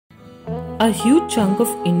A huge chunk of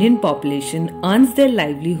Indian population earns their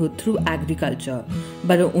livelihood through agriculture,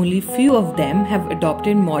 but only few of them have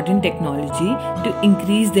adopted modern technology to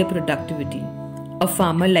increase their productivity. A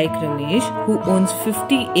farmer like Ramesh, who owns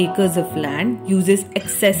 50 acres of land, uses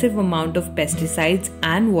excessive amount of pesticides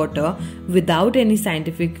and water without any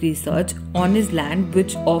scientific research on his land,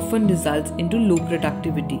 which often results into low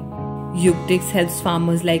productivity. Yuktix helps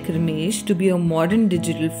farmers like Ramesh to be a modern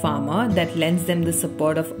digital farmer that lends them the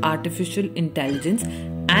support of artificial intelligence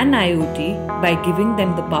and IoT by giving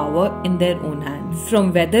them the power in their own hands.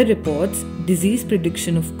 From weather reports, disease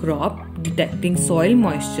prediction of crop, detecting soil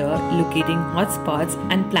moisture, locating hotspots,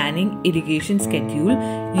 and planning irrigation schedule,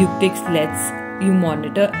 Yuktix lets you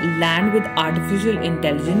monitor land with artificial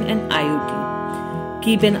intelligence and IoT.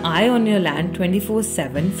 Keep an eye on your land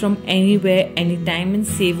 24/7 from anywhere, anytime, and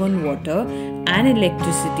save on water and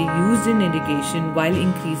electricity used in irrigation while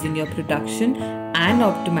increasing your production and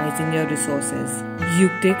optimizing your resources.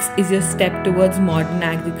 Yuktix is your step towards modern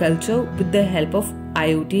agriculture with the help of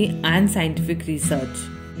IoT and scientific research.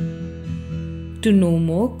 To know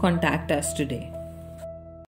more, contact us today.